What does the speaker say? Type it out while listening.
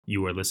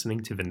You are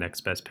listening to the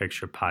Next Best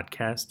Picture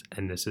podcast,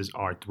 and this is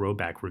our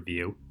throwback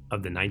review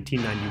of the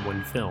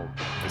 1991 film,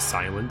 The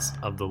Silence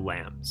of the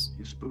Lambs.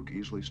 You spook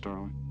easily,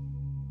 Starling?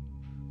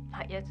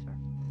 Not yet,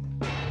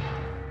 sir.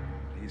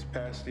 He's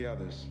past the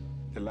others.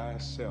 The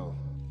last cell.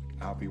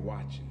 I'll be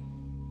watching.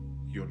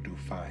 You'll do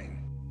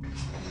fine.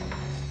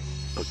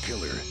 A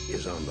killer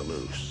is on the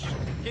loose.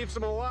 Keeps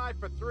them alive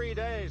for 3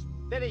 days.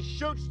 Then he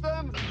shoots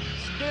them,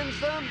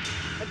 skins them,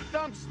 and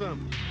dumps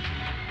them.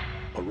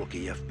 A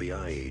rookie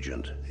FBI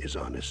agent is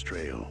on his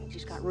trail.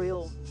 He's got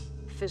real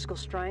physical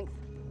strength,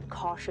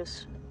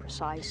 cautious,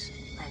 precise,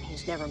 and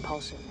he's never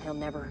impulsive. He'll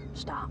never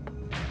stop.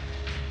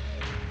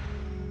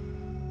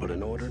 But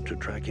in order to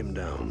track him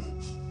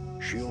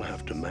down, she'll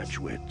have to match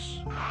wits.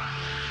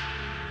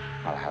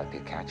 I'll help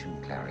you catch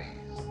him, Clary.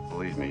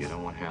 Believe me, you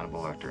don't want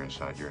Hannibal Lecter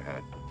inside your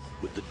head.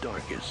 With the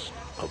darkest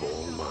of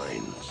all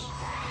minds.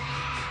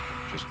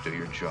 Just do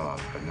your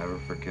job, but never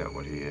forget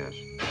what he is.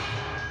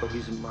 Oh,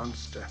 he's a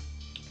monster.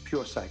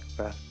 Pure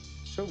psychopath.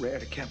 So rare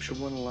to capture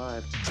one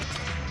alive.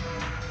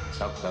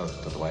 So close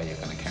to the way you're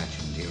gonna catch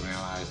him. Do you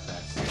realize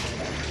that?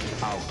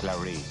 Oh,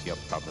 Clarice, your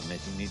problem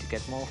is you need to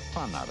get more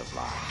fun out of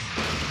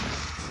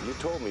life. You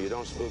told me you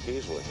don't spook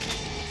easily.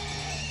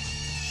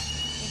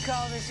 You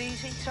call this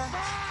easy, sir?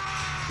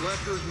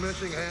 Lecter's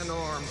missing hand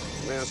arm.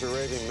 Man's a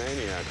raving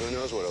maniac. Who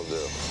knows what he'll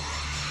do?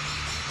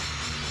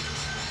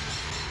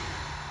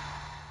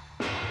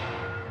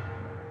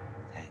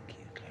 Thank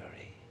you,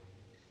 Clarice.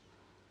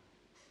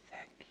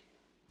 Thank you.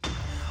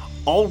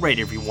 All right,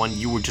 everyone,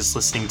 you were just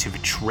listening to the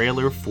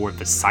trailer for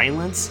The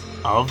Silence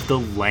of the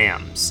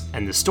Lambs,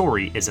 and the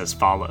story is as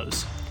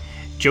follows.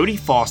 Jodie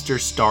Foster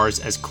stars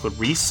as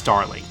Clarice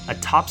Starling, a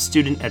top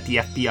student at the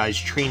FBI's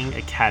training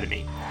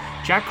academy.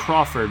 Jack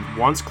Crawford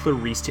wants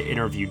Clarice to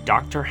interview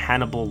Dr.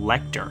 Hannibal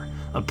Lecter,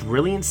 a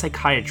brilliant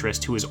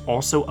psychiatrist who is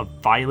also a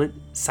violent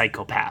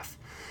psychopath,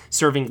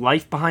 serving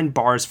life behind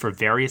bars for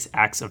various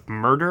acts of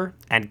murder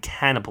and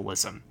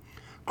cannibalism.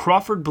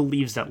 Crawford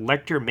believes that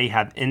Lecter may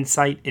have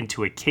insight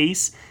into a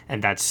case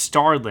and that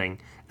Starling,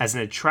 as an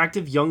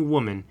attractive young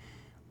woman,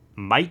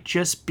 might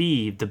just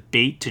be the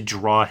bait to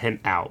draw him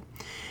out.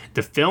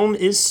 The film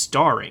is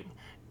starring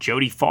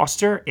Jodie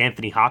Foster,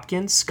 Anthony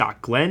Hopkins,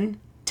 Scott Glenn,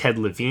 Ted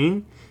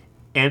Levine,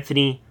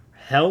 Anthony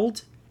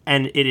Held,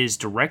 and it is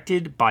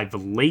directed by the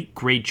late,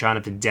 great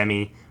Jonathan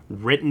Demme,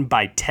 written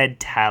by Ted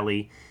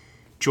Talley.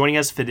 Joining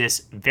us for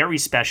this very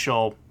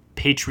special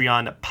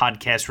Patreon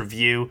podcast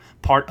review,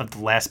 part of the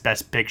Last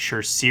Best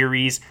Picture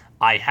series,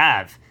 I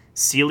have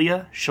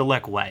Celia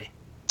Shalekway.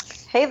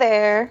 Hey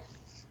there.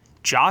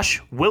 Josh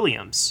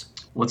Williams.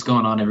 What's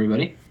going on,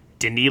 everybody?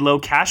 Danilo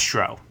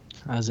Castro.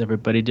 How's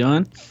everybody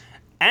doing?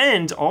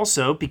 And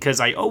also, because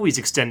I always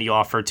extend the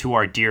offer to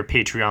our dear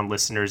Patreon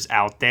listeners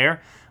out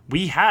there,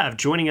 we have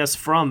joining us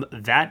from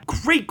that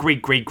great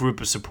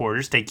group of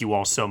supporters, thank you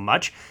all so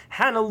much,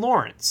 Hannah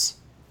Lawrence.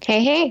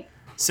 Hey.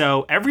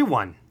 So,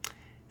 everyone,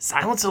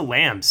 Silence of the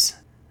Lambs.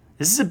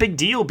 This is a big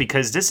deal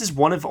because this is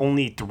one of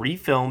only 3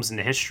 films in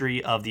the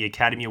history of the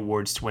Academy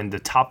Awards to win the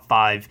top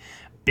 5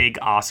 big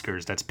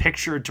Oscars. That's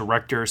picture,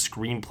 director,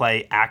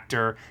 screenplay,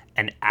 actor,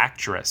 and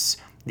actress.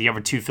 The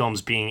other 2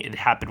 films being It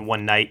Happened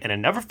One Night and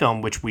another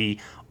film which we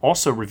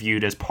also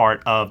reviewed as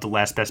part of the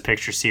Last Best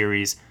Picture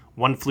series,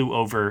 One Flew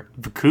Over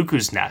the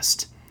Cuckoo's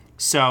Nest.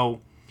 So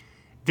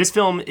this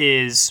film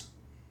is,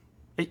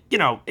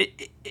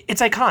 it's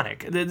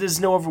iconic. There's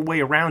no other way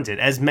around it,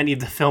 as many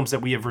of the films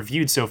that we have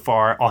reviewed so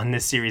far on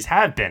this series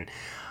have been.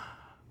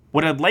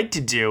 What I'd like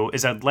to do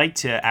is I'd like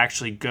to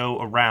actually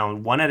go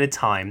around one at a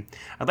time.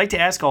 I'd like to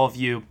ask all of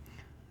you,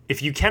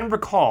 if you can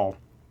recall,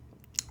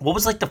 what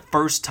was like the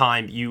first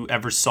time you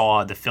ever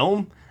saw the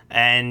film,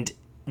 and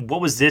what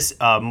was this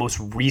most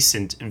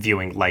recent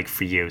viewing like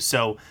for you?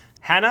 So,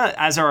 Hannah,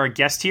 as our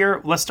guest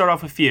here, let's start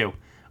off with you.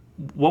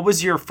 What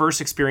was your first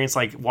experience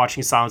like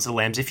watching Silence of the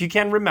Lambs, if you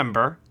can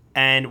remember,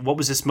 and what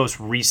was this most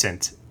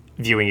recent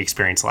viewing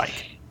experience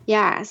like?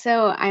 Yeah,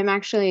 so I'm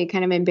actually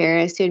kind of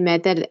embarrassed to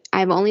admit that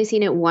I've only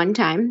seen it one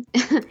time.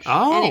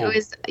 Oh. And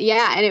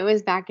it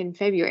was back in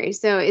February.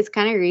 So it's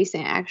kind of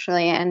recent,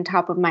 actually, and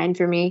top of mind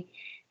for me.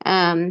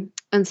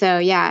 And so,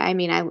 yeah, I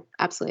mean, I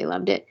absolutely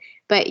loved it.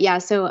 But yeah,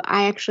 so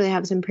I actually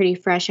have some pretty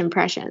fresh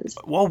impressions.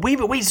 Well,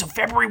 wait, so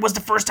February was the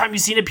first time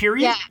you've seen it,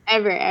 period? Yeah,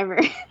 ever.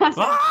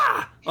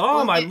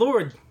 Oh, my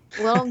Lord.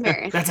 A little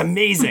embarrassed. That's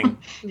amazing.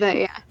 But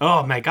yeah.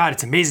 Oh, my God,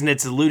 it's amazing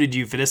it's eluded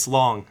you for this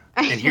long.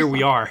 And here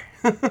we are.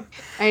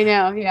 I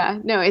know, yeah.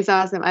 No, it's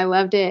awesome. I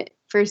loved it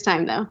first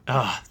time, though.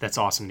 Oh, that's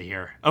awesome to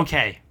hear.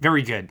 Okay,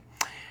 very good.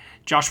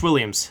 Josh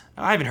Williams,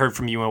 I haven't heard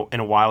from you in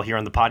a while here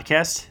on the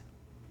podcast.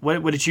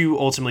 What did you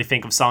ultimately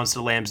think of Silence of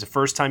the Lambs the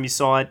first time you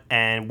saw it,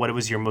 and what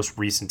was your most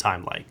recent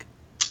time like?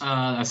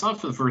 I saw it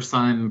for the first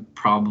time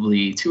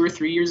probably 2 or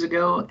 3 years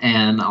ago,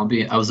 and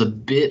I was a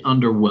bit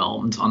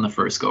underwhelmed on the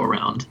first go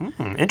around.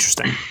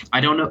 Interesting. I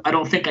don't know. I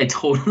don't think I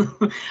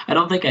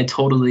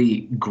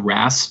totally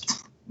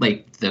grasped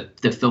like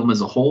the film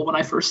as a whole when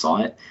I first saw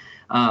it.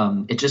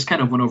 It just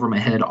kind of went over my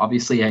head.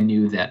 Obviously, I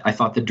knew that I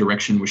thought the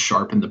direction was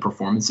sharp and the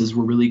performances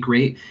were really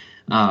great.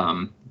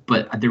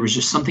 but there was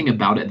just something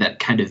about it that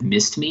kind of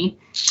missed me.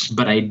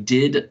 But I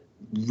did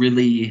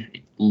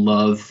really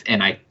love,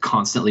 and I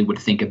constantly would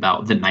think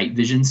about the night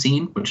vision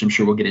scene, which I'm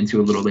sure we'll get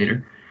into a little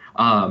later.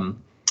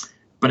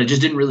 But it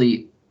just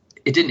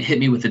it didn't hit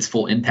me with its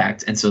full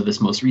impact. And so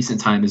this most recent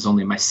time is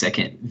only my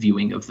second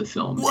viewing of the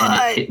film. What?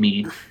 And it hit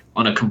me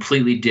on a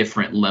completely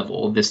different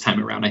level this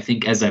time around. I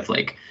think as I've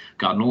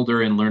gotten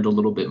older and learned a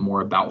little bit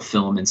more about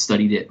film and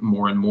studied it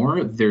more and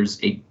more,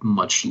 there's a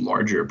much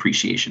larger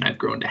appreciation I've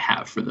grown to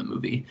have for the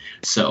movie.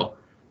 So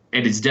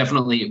it is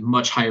definitely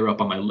much higher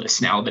up on my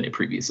list now than it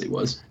previously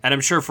was. And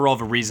I'm sure for all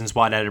the reasons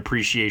why that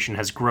appreciation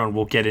has grown,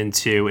 we'll get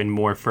into in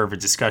more further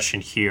discussion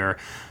here.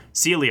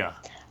 Celia.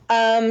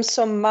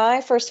 So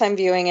my first time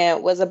viewing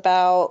it was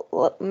about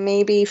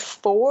maybe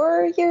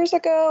 4 years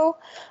ago.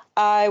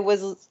 I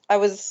was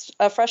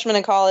a freshman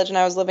in college and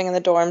I was living in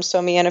the dorms.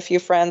 So me and a few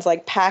friends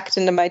packed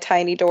into my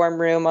tiny dorm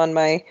room on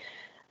my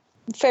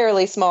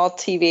fairly small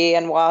TV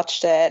and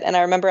watched it. And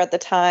I remember at the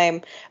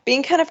time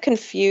being kind of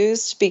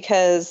confused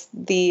because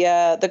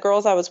the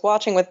girls I was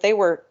watching with, they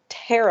were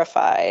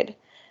terrified.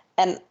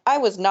 And I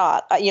was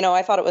not.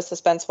 I thought it was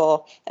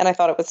suspenseful and I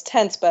thought it was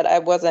tense, but I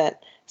wasn't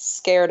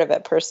scared of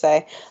it per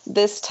se.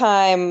 This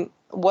time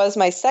was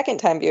my second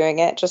time viewing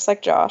it, just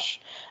like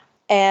Josh.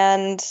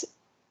 And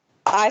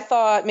I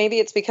thought maybe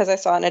it's because I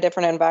saw it in a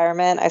different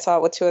environment. I saw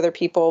it with 2 other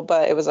people,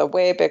 but it was a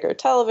way bigger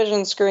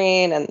television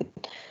screen and,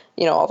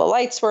 all the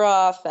lights were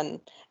off. And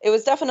it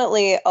was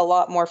definitely a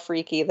lot more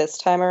freaky this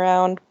time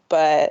around.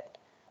 But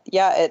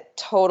yeah, it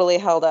totally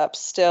held up.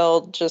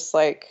 Still just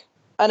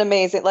an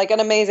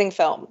amazing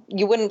film.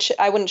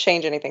 I wouldn't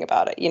change anything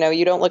about it.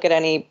 You don't look at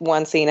any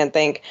one scene and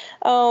think,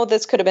 oh,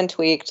 this could have been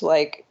tweaked.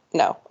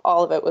 No,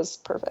 all of it was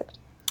perfect.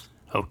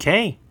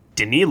 Okay.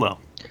 Danilo.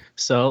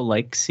 So,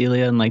 like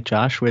Celia and like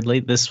Josh,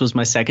 weirdly, this was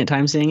my second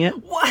time seeing it.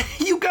 What?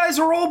 You guys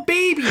are all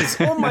babies.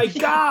 Oh, my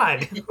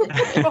God.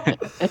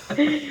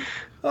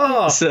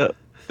 Oh. So,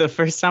 the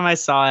first time I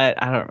saw it,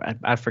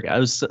 I forgot. I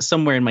was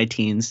somewhere in my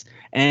teens,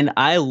 and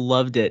I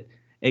loved it,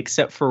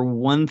 except for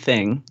one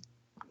thing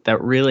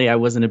that really I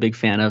wasn't a big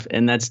fan of,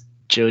 and that's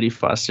Jodie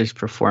Foster's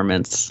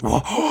performance.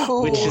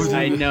 Which is,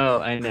 I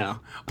know.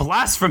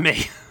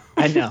 Blasphemy.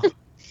 I know.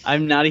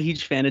 I'm not a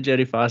huge fan of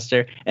Jodie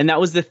Foster, and that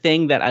was the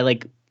thing that I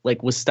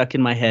was stuck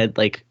in my head.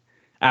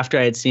 After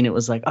I had seen it,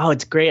 was oh,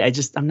 it's great.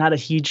 I'm not a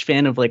huge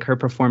fan of her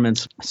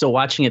performance. So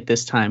watching it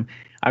this time,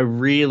 I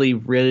really,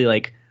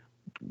 really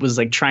was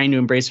trying to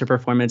embrace her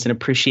performance and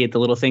appreciate the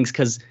little things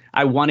because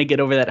I want to get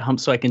over that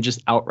hump so I can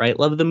just outright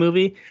love the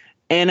movie.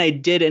 And I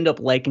did end up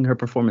liking her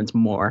performance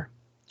more.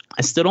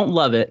 I still don't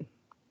love it,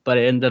 but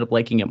I ended up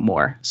liking it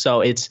more.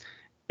 So it's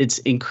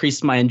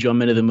increased my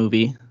enjoyment of the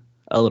movie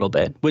a little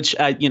bit, which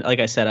like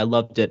I said, I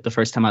loved it the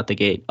first time out the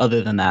gate.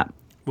 Other than that,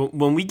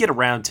 when we get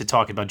around to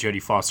talking about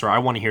Jodie Foster, I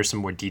want to hear some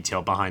more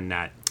detail behind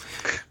that.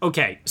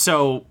 Okay,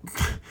 so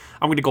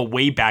I'm going to go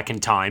way back in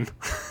time,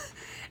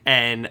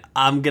 and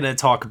I'm going to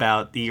talk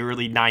about the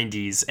early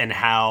 90s and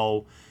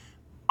how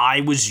I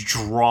was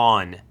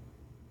drawn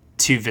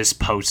to this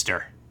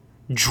poster.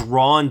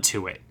 Drawn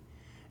to it.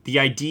 The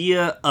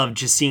idea of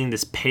just seeing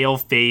this pale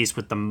face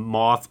with the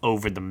moth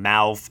over the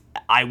mouth,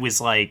 I was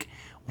like,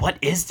 what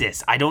is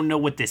this? I don't know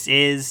what this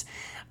is.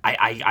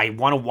 I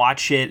want to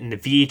watch it, and the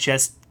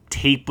VHS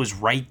tape was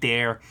right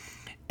there.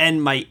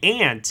 And my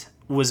aunt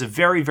was a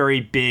very, very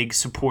big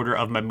supporter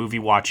of my movie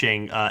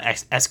watching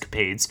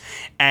escapades,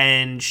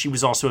 and she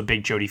was also a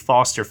big Jodie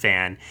Foster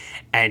fan,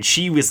 and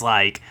she was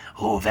like,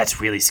 "Oh, that's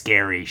really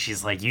scary."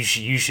 She's like, "You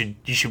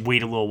should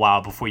wait a little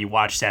while before you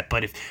watch that,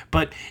 but if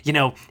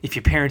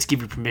your parents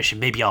give you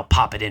permission, maybe I'll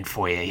pop it in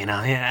for you, And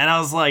I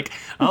was like,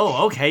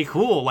 "Oh, okay,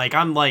 cool."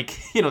 I'm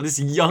this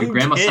young Your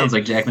grandma kid. sounds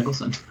like Jack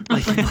Nicholson.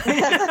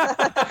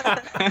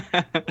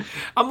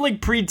 I'm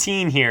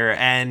preteen here,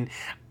 and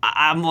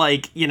I'm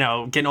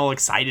getting all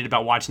excited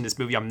about watching this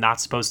movie I'm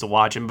not supposed to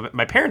watch. And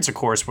my parents, of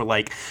course, were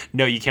like,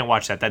 no, you can't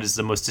watch that. That is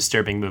the most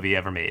disturbing movie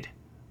ever made.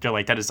 They're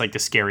like, that is the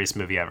scariest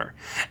movie ever.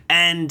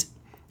 And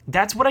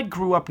that's what I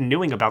grew up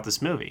knowing about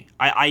this movie.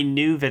 I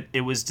knew that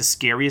it was the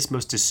scariest,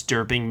 most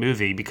disturbing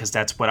movie because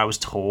that's what I was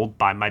told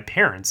by my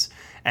parents.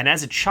 And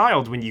as a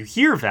child, when you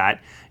hear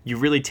that, you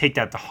really take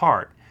that to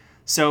heart.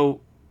 So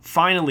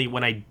finally,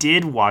 when I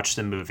did watch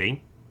the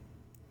movie,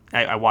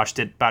 I watched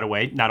it, by the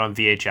way, not on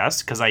VHS,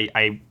 because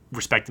I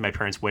respected my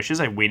parents' wishes.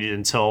 I waited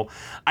until...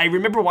 I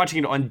remember watching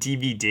it on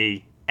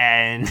DVD,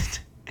 and...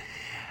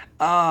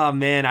 oh,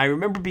 man, I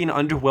remember being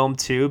underwhelmed,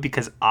 too,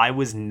 because I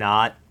was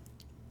not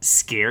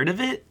scared of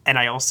it. And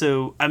I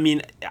also... I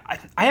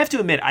have to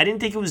admit, I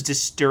didn't think it was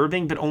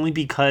disturbing, but only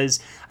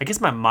because I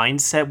guess my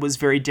mindset was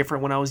very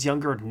different when I was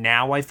younger.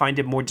 Now I find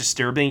it more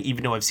disturbing,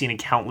 even though I've seen it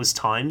countless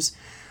times.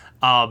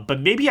 But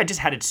maybe I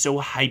just had it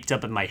so hyped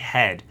up in my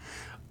head.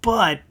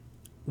 But...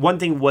 one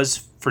thing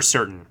was for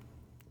certain,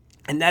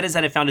 and that is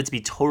that I found it to be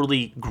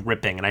totally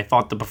gripping, and I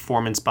thought the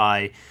performance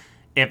by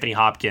Anthony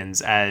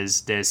Hopkins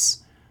as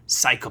this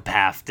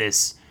psychopath,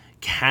 this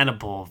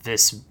cannibal,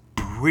 this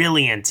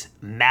brilliant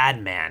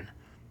madman,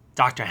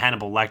 Dr.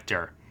 Hannibal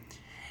Lecter,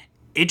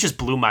 it just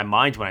blew my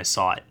mind when I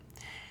saw it.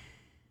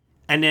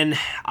 And then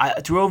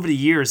through over the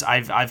years,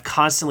 I've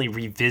constantly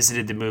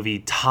revisited the movie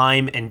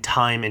time and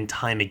time and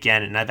time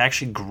again, and I've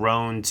actually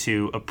grown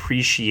to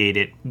appreciate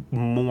it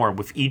more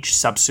with each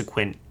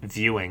subsequent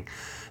viewing.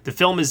 The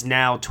film is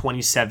now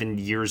 27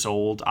 years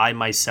old. I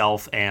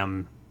myself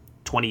am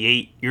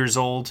 28 years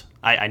old.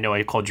 I know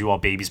I called you all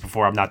babies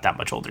before. I'm not that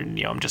much older than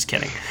you. I'm just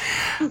kidding.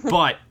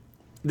 But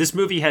this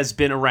movie has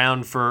been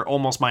around for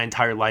almost my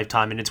entire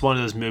lifetime, and it's one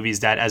of those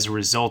movies that, as a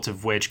result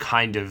of which,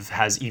 kind of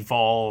has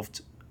evolved.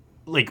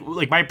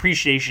 Like my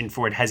appreciation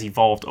for it has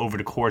evolved over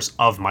the course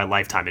of my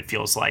lifetime, it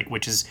feels like,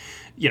 which is,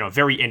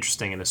 very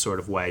interesting in a sort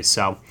of way.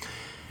 So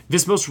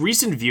this most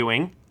recent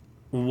viewing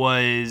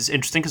was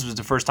interesting because it was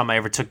the first time I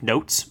ever took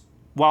notes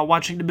while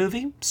watching the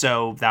movie.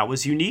 So that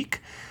was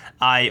unique.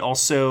 I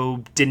also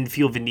didn't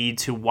feel the need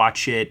to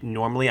watch it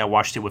normally. I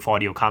watched it with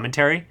audio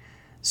commentary.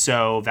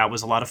 So that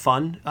was a lot of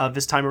fun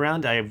this time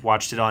around. I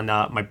watched it on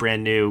my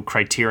brand new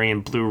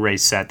Criterion Blu-ray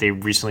set. They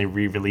recently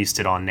re-released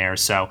it on there.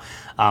 So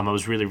I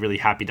was really, really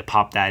happy to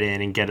pop that in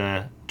and get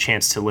a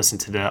chance to listen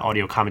to the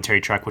audio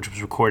commentary track, which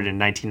was recorded in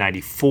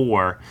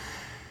 1994.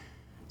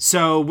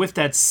 So with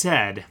that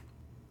said,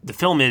 the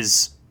film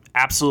is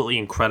absolutely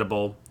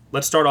incredible.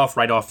 Let's start off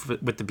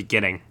with the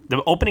beginning.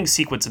 The opening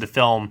sequence of the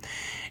film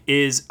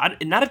is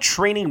not a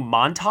training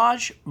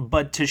montage,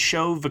 but to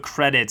show the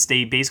credits,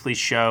 they basically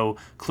show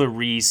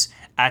Clarice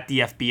at the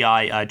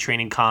FBI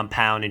training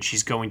compound, and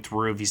she's going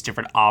through these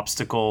different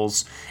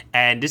obstacles.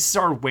 And this is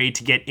our way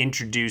to get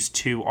introduced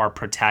to our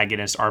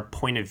protagonist, our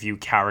point of view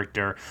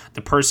character,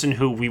 the person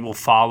who we will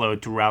follow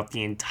throughout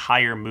the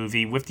entire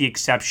movie, with the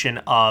exception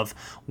of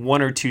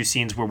one or two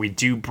scenes where we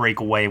do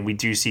break away and we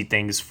do see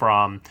things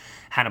from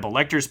Hannibal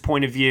Lecter's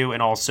point of view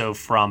and also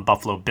from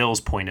Buffalo Bill's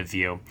point of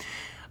view.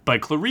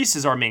 But Clarice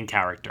is our main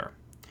character.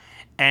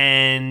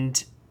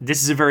 And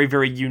this is a very,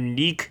 very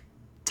unique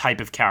type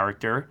of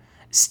character,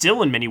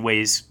 still in many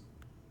ways,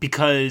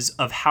 because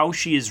of how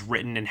she is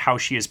written and how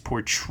she is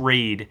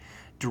portrayed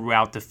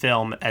throughout the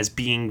film as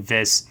being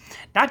this,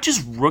 not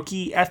just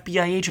rookie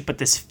FBI agent, but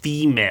this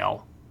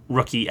female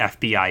rookie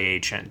FBI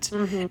agent.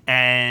 Mm-hmm.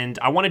 And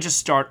I want to just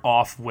start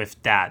off with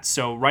that.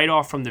 So right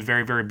off from the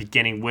very, very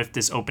beginning with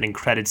this opening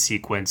credit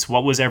sequence,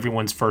 what was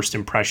everyone's first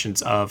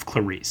impressions of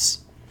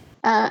Clarice?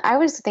 I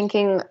was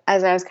thinking,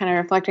 as I was kind of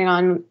reflecting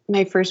on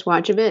my first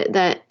watch of it,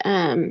 that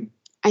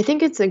I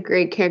think it's a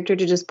great character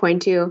to just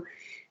point to,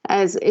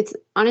 as it's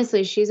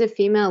honestly, she's a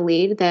female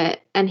lead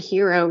and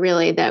hero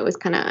really that was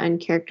kind of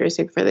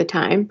uncharacteristic for the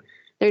time.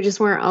 There just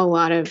weren't a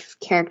lot of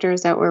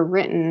characters that were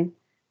written,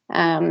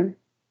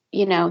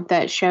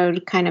 that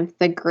showed kind of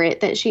the grit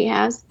that she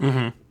has.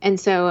 Mm-hmm.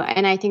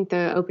 And I think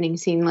the opening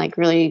scene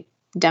really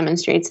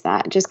demonstrates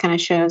that, just kind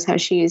of shows how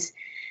she's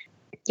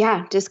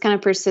just kind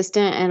of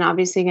persistent and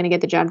obviously going to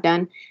get the job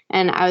done.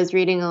 And I was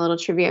reading a little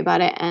trivia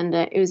about it, and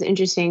it was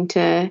interesting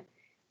to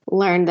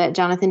learn that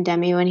Jonathan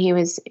Demme, when he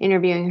was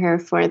interviewing her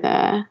for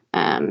the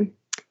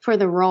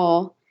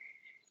role,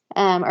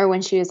 or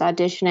when she was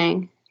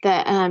auditioning,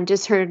 that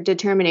just her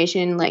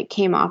determination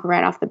came off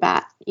right off the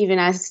bat, even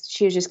as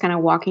she was just kind of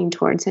walking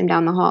towards him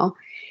down the hall.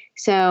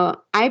 So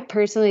I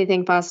personally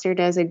think Foster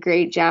does a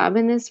great job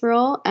in this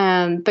role.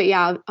 But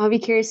yeah, I'll be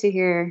curious to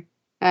hear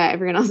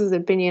everyone else's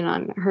opinion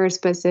on her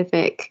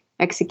specific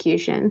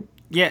execution.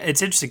 Yeah,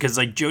 it's interesting because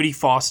Jodie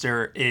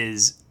Foster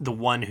is the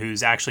one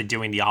who's actually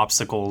doing the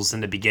obstacles in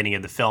the beginning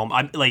of the film.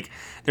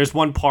 There's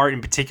one part in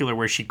particular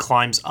where she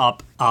climbs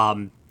up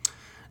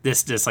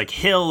this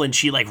hill, and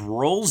she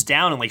rolls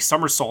down and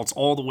somersaults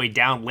all the way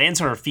down,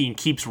 lands on her feet and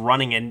keeps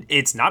running, and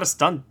it's not a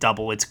stunt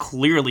double. It's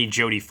clearly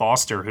Jodie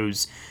Foster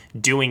who's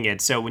doing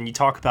it. So when you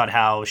talk about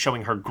how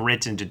showing her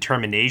grit and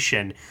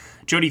determination,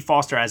 Jodie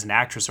Foster as an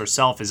actress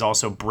herself is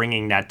also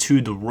bringing that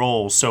to the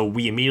role. So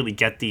we immediately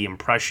get the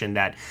impression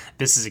that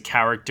this is a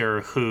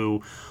character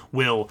who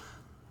will,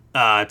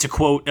 to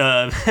quote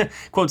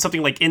quote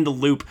something like In the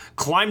Loop,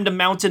 climb the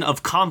mountain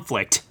of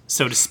conflict,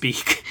 so to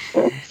speak,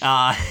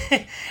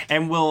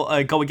 and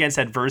will go against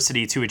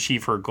adversity to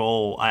achieve her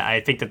goal.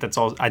 I think that's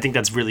all. I think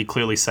that's really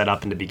clearly set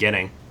up in the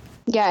beginning.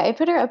 Yeah, I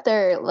put her up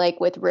there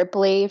with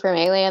Ripley from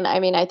Alien. I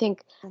mean, I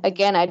think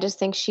again, I just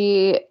think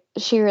she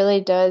really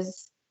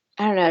does.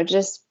 I don't know,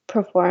 just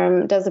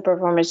does the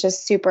performance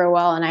just super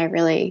well. And I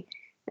really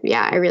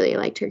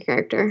liked her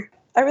character.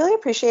 I really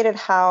appreciated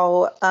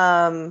how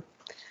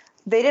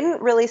they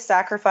didn't really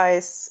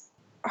sacrifice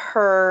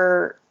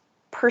her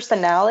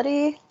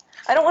personality.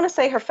 I don't want to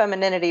say her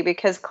femininity,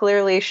 because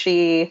clearly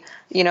she,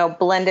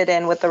 blended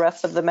in with the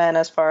rest of the men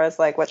as far as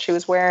what she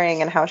was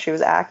wearing and how she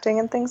was acting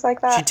and things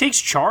like that. She takes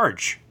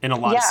charge in a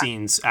lot of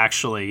scenes,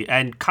 actually,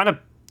 and kind of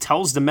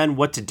tells the men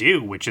what to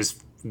do, which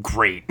is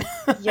great.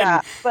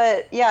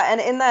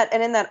 and in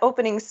that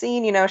opening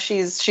scene,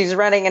 she's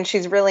running and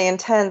she's really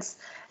intense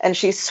and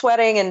she's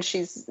sweating and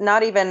she's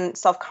not even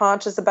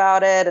self-conscious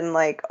about it and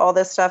all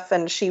this stuff,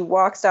 and she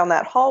walks down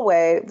that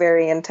hallway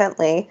very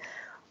intently,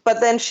 but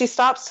then she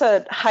stops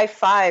to high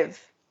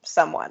five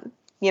someone.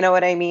 You know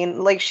what I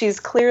mean? She's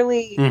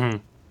clearly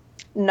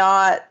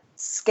not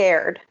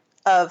scared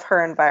of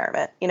her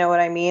environment. You know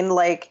what I mean?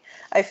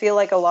 I feel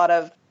like a lot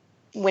of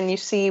when you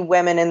see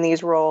women in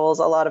these roles,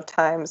 a lot of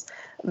times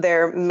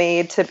they're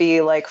made to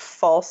be like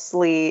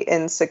falsely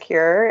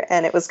insecure.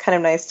 And it was kind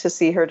of nice to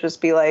see her just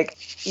be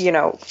like, you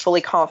know,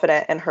 fully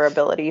confident in her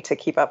ability to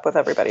keep up with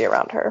everybody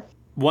around her.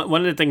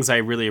 One of the things I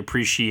really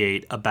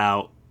appreciate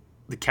about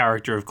the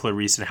character of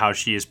Clarice and how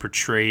she is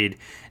portrayed,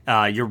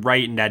 you're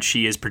right in that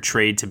she is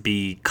portrayed to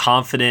be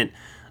confident,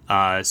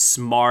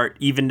 smart.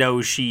 Even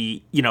though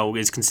she, you know,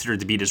 is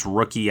considered to be this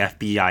rookie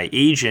FBI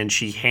agent,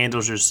 she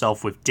handles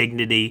herself with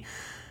dignity.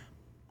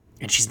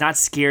 And she's not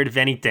scared of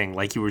anything,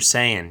 like you were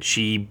saying.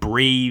 She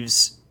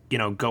braves, you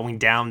know, going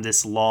down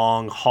this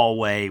long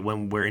hallway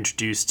when we're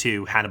introduced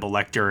to Hannibal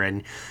Lecter,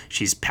 and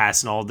she's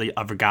passing all the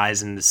other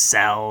guys in the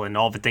cell and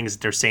all the things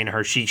that they're saying to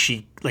her.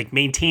 She like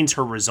maintains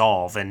her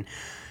resolve. And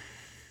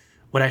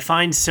what I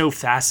find so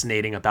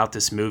fascinating about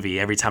this movie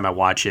every time I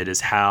watch it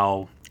is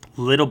how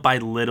little by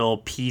little,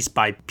 piece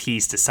by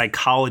piece, the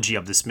psychology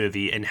of this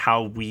movie and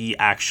how we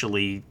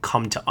actually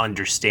come to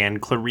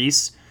understand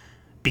Clarice,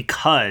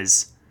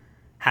 because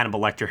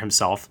Hannibal Lecter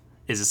himself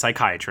is a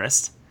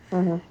psychiatrist.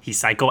 Mm-hmm. He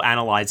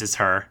psychoanalyzes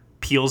her,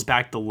 peels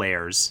back the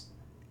layers,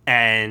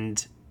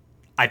 and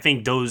I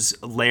think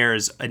those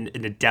layers and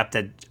the depth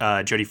that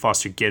Jodie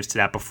Foster gives to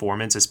that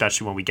performance,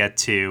 especially when we get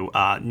to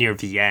near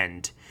the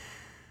end.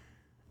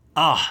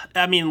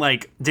 I mean,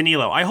 like,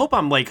 Danilo, I hope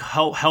I'm like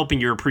helping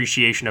your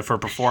appreciation of her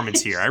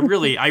performance here. I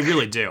really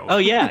do. Oh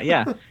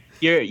yeah.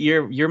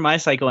 You're my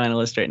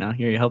psychoanalyst right now.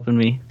 You're helping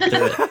me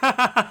through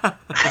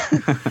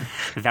it.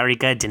 Very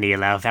good,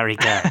 Danilo. Very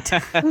good.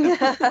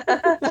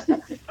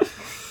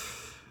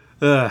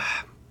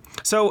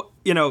 So,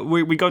 you know,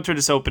 we go through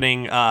this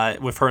opening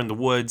with her in the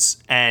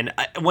woods. And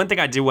one thing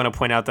I do want to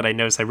point out that I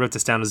noticed, I wrote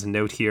this down as a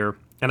note here,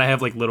 and I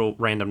have like little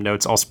random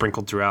notes all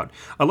sprinkled throughout.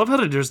 I love how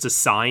there's this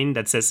sign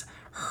that says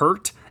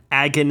hurt,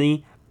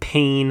 agony,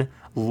 pain,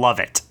 love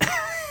it.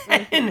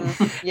 And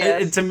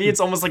Yes. to me, it's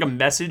almost like a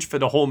message for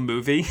the whole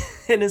movie,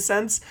 in a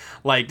sense.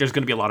 Like, there's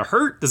going to be a lot of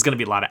hurt, there's going to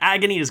be a lot of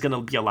agony, there's going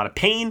to be a lot of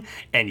pain,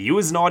 and you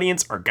as an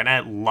audience are going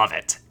to love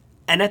it.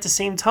 And at the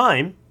same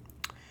time,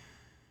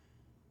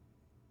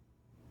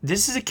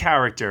 this is a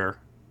character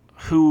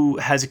who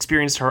has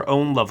experienced her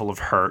own level of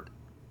hurt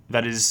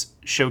that is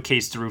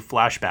showcased through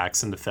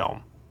flashbacks in the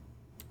film,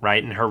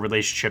 right? And her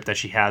relationship that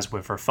she has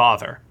with her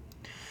father.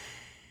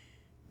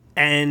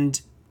 And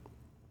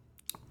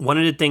one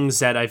of the things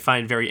that I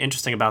find very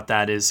interesting about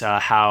that is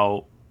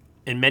how,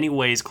 in many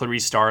ways,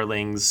 Clarice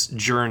Starling's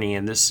journey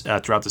in this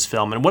throughout this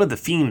film, and one of the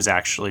themes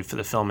actually for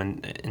the film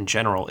in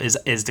general,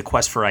 is the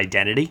quest for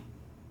identity,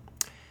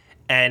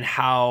 and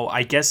how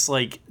I guess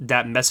like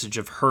that message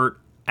of hurt,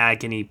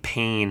 agony,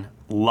 pain,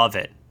 love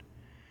it.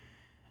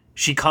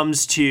 She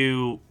comes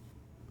to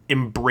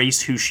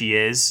embrace who she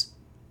is,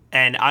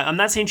 and I'm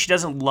not saying she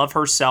doesn't love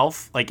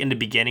herself like in the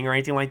beginning or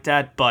anything like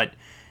that, but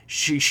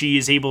she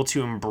is able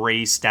to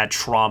embrace that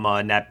trauma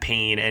and that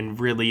pain and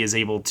really is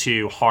able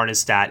to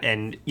harness that,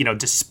 and, you know,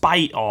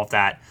 despite all of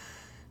that,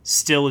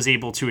 still is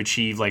able to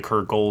achieve like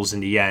her goals in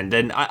the end.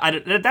 And I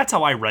that's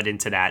how I read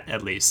into that,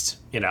 at least,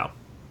 you know.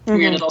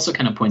 Mm-hmm. And it also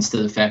kind of points to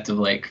the fact of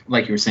like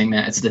you were saying,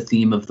 Matt, it's the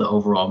theme of the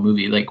overall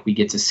movie. Like, we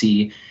get to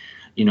see,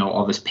 you know,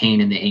 all this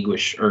pain and the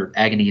anguish or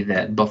agony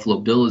that Buffalo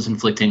Bill is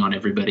inflicting on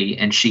everybody,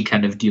 and she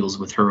kind of deals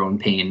with her own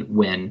pain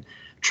when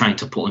trying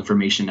to pull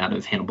information out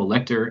of Hannibal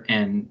Lecter,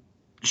 and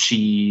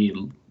she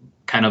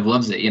kind of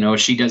loves it. You know,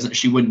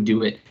 she wouldn't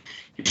do it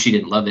if she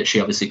didn't love it. She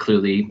obviously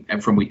clearly,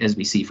 as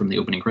we see from the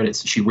opening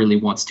credits, she really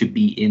wants to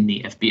be in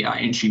the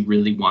FBI, and she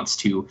really wants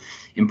to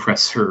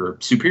impress her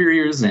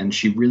superiors, and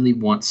she really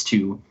wants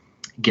to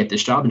get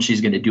this job, and she's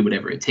going to do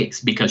whatever it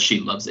takes because she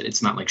loves it.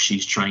 It's not like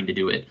she's trying to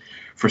do it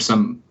for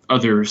some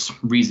other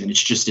reason.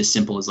 It's just as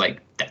simple as like,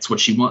 that's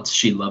what she wants.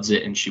 She loves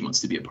it, and she wants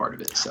to be a part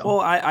of it. So,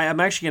 well, I'm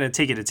actually going to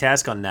take you to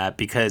task on that,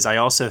 because I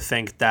also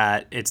think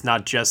that it's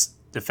not just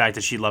the fact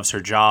that she loves her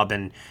job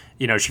and,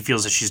 you know, she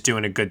feels that she's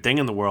doing a good thing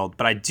in the world.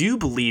 But I do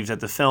believe that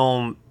the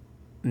film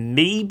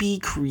maybe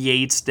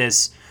creates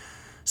this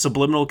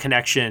subliminal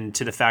connection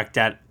to the fact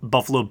that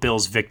Buffalo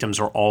Bill's victims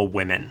are all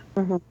women.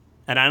 Mm-hmm.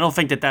 And I don't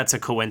think that that's a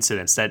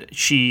coincidence, that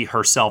she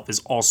herself is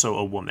also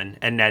a woman,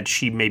 and that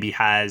she maybe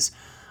has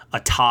a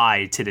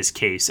tie to this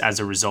case as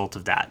a result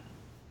of that.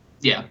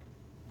 Yeah.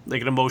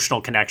 Like an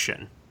emotional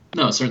connection.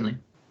 No, certainly.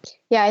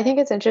 Yeah, I think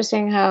it's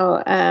interesting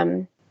how,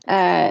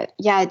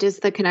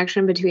 just the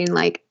connection between,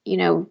 like, you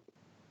know,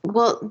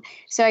 well,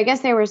 so I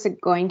guess they were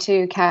going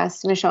to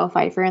cast Michelle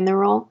Pfeiffer in the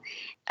role.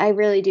 I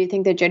really do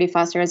think that Jodie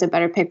Foster is a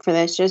better pick for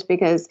this, just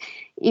because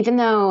even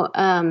though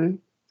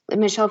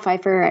Michelle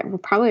Pfeiffer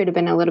probably would have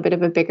been a little bit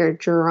of a bigger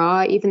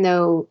draw, even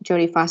though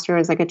Jodie Foster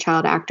was like a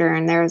child actor,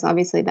 and there was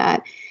obviously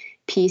that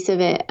piece of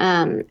it.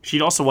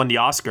 She'd also won the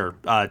Oscar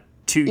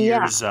 2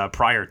 years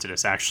prior to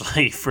this,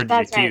 actually, for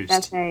The Accused.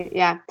 That's right.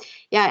 Yeah.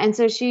 And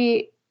so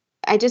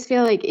I just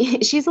feel like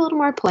she's a little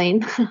more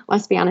plain,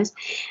 let's be honest.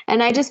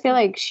 And I just feel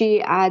like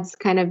she adds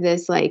kind of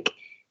this, like,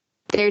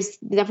 there's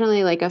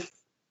definitely like a,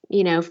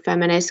 you know,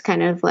 feminist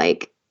kind of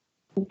like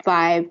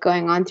vibe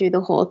going on through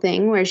the whole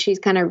thing, where she's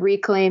kind of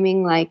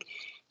reclaiming, like,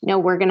 you know,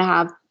 we're going to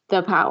have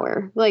the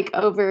power, like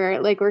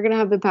over, like we're going to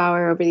have the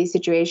power over these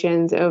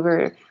situations,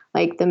 over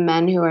like the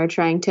men who are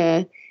trying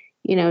to,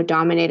 you know,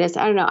 dominate us.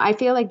 I don't know. I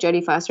feel like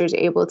Jodie Foster is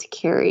able to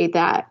carry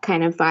that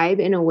kind of vibe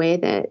in a way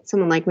that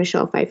someone like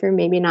Michelle Pfeiffer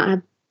maybe not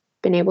have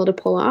been able to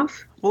pull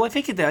off. Well, I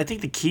think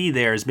the key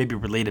there is maybe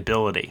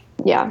relatability.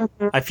 Yeah.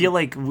 I feel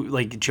like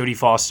Jodie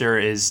Foster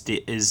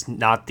is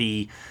not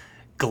the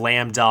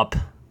glammed up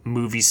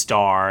movie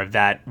star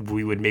that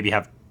we would maybe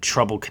have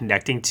trouble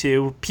connecting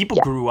to. People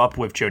grew up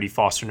with Jodie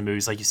Foster in the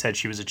movies. Like you said,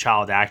 she was a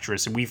child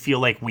actress, and we feel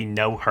like we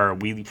know her.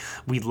 We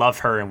love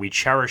her and we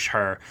cherish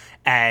her.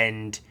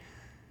 And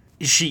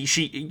she's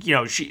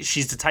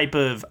the type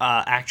of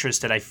actress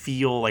that I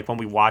feel like when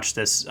we watch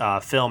this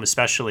film,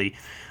 especially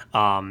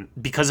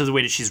because of the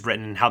way that she's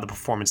written and how the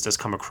performance does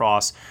come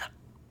across,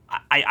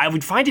 I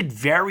would find it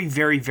very,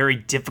 very, very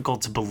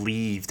difficult to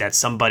believe that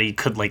somebody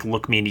could like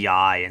look me in the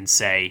eye and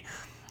say,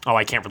 oh,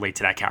 I can't relate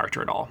to that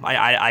character at all.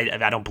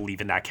 I don't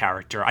believe in that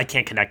character. I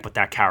can't connect with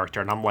that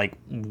character. And I'm like,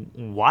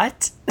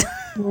 what?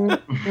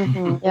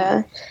 Mm-hmm.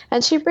 Yeah.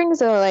 And she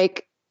brings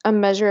a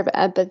measure of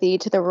empathy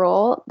to the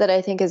role that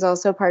I think is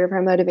also part of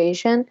her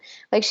motivation.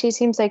 Like, she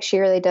seems like she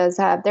really does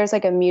have, there's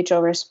like a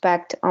mutual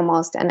respect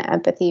almost and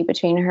empathy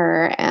between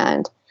her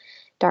and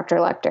Dr.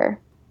 Lecter.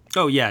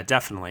 Oh, yeah,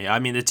 definitely. I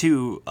mean, the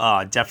two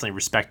definitely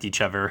respect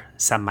each other.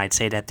 Some might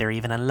say that they're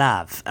even in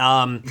love.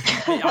 I'm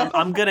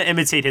going to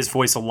imitate his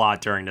voice a lot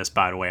during this,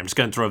 by the way. I'm just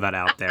going to throw that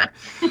out there.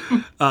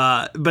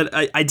 But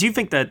I do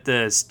think that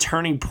the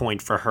turning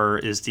point for her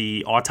is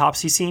the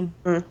autopsy scene.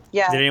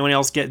 Yeah. Did anyone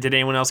else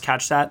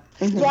catch that?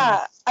 Mm-hmm.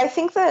 Yeah, I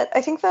think that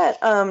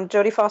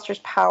Jodie Foster's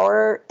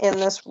power in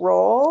this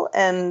role,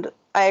 and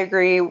I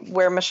agree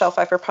where Michelle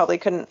Pfeiffer probably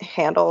couldn't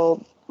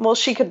handle. Well,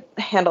 she could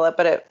handle it,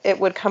 but it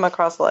would come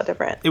across a lot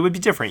different. It would be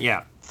different,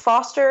 yeah.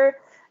 Foster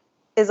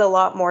is a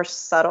lot more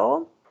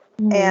subtle,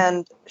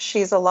 and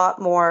she's a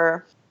lot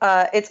more,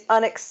 it's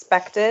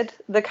unexpected,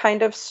 the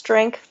kind of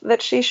strength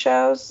that she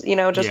shows. You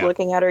know, just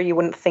looking at her, you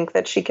wouldn't think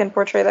that she can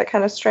portray that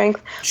kind of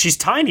strength. She's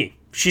tiny.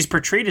 She's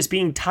portrayed as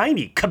being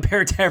tiny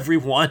compared to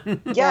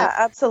everyone. Yeah,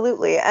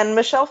 absolutely. And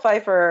Michelle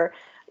Pfeiffer,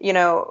 you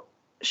know,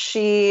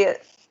 she...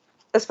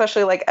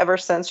 especially like ever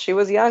since she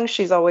was young,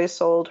 she's always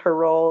sold her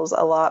roles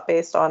a lot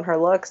based on her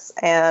looks.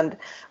 And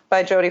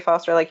by Jodie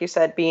Foster, like you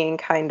said, being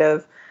kind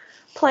of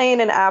plain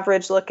and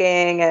average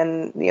looking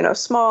and, you know,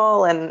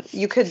 small, and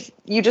you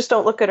just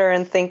don't look at her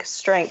and think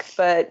strength.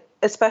 But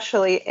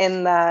especially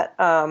in that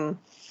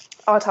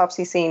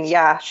autopsy scene,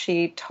 yeah,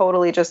 she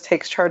totally just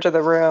takes charge of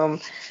the room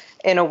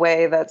in a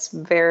way that's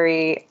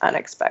very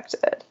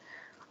unexpected.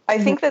 I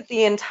think that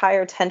the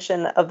entire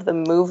tension of the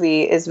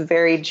movie is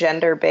very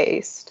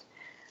gender-based.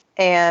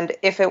 And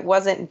if it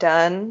wasn't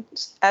done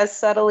as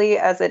subtly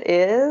as it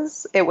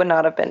is, it would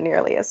not have been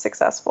nearly as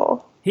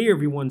successful. Hey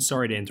everyone,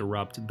 sorry to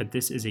interrupt, but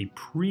this is a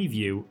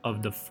preview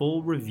of the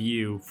full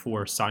review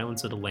for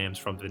Silence of the Lambs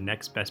from the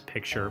Next Best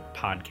Picture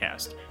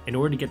podcast. In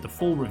order to get the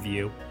full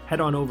review, head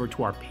on over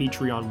to our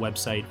Patreon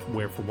website,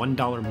 where for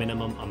 $1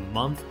 minimum a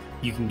month,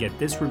 you can get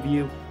this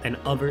review and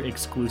other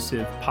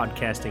exclusive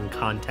podcasting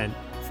content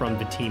from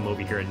the team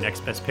over here at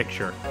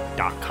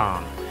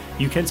nextbestpicture.com.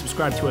 You can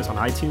subscribe to us on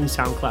iTunes,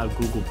 SoundCloud,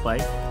 Google Play,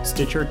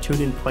 Stitcher,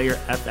 TuneIn Player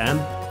FM,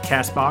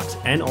 CastBox,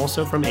 and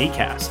also from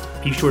Acast.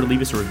 Be sure to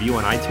leave us a review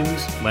on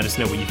iTunes. Let us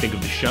know what you think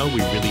of the show.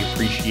 We really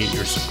appreciate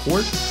your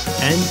support.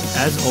 And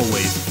as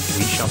always,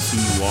 we shall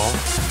see you all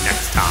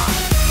next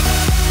time.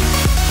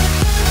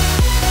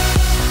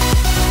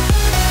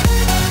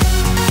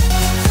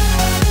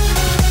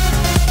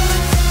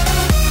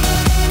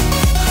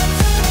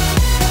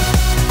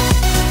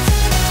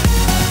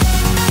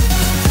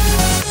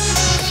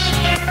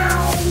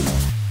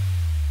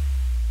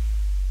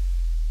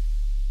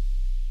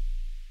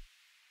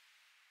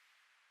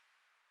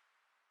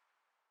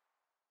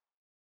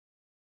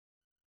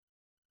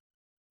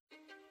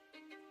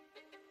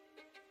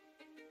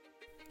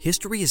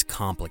 History is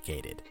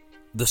complicated.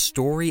 The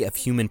story of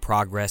human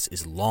progress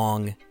is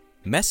long,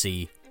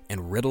 messy,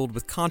 and riddled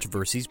with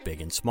controversies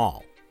big and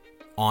small.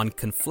 On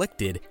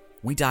Conflicted,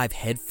 we dive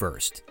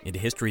headfirst into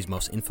history's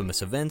most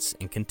infamous events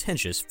and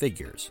contentious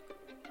figures.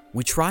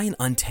 We try and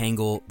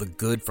untangle the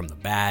good from the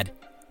bad,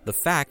 the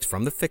fact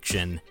from the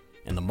fiction,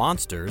 and the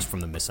monsters from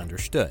the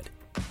misunderstood.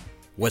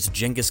 Was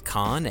Genghis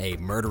Khan a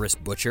murderous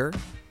butcher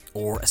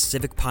or a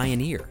civic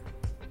pioneer?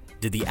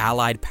 Did the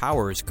Allied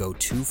powers go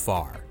too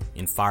far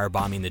in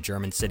firebombing the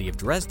German city of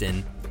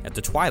Dresden at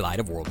the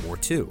twilight of World War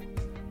II?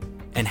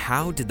 And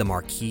how did the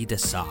Marquis de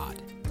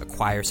Sade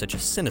acquire such a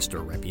sinister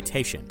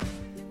reputation?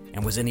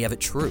 And was any of it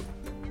true?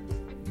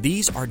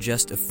 These are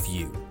just a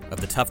few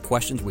of the tough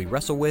questions we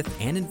wrestle with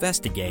and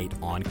investigate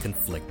on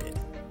Conflicted.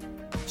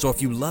 So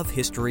if you love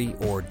history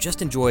or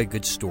just enjoy a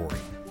good story,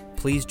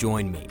 please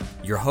join me,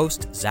 your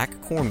host, Zach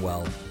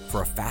Cornwell,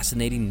 for a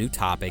fascinating new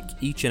topic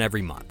each and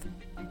every month.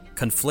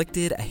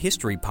 Conflicted, a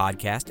history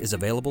podcast, is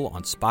available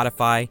on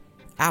Spotify,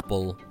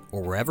 Apple,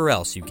 or wherever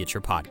else you get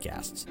your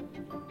podcasts.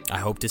 I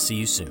hope to see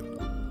you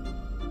soon.